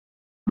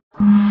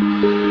The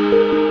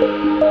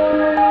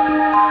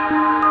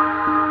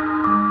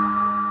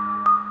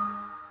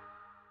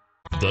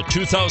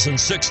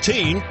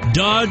 2016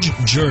 Dodge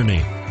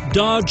Journey.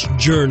 Dodge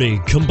Journey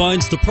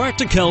combines the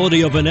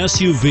practicality of an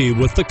SUV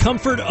with the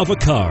comfort of a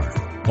car,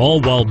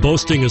 all while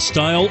boasting a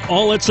style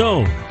all its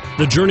own.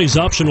 The Journey's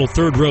optional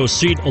third-row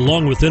seat,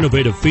 along with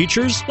innovative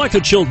features like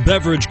a chilled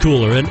beverage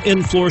cooler and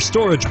in-floor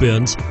storage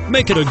bins,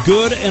 make it a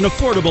good and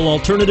affordable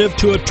alternative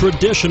to a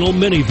traditional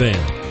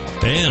minivan.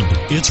 And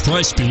it's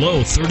priced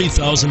below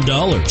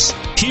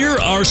 $30,000. Here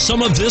are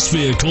some of this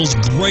vehicle's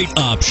great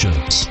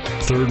options: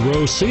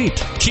 third-row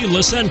seat,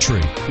 keyless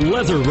entry,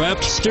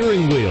 leather-wrapped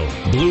steering wheel,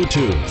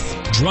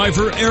 Bluetooth,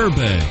 driver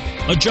airbag,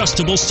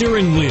 adjustable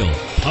steering wheel,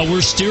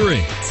 power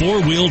steering,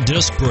 four-wheel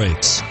disc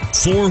brakes,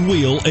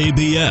 four-wheel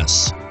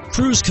ABS,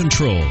 cruise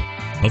control.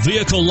 A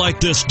vehicle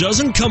like this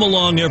doesn't come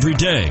along every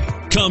day.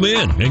 Come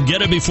in and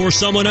get it before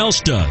someone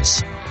else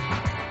does.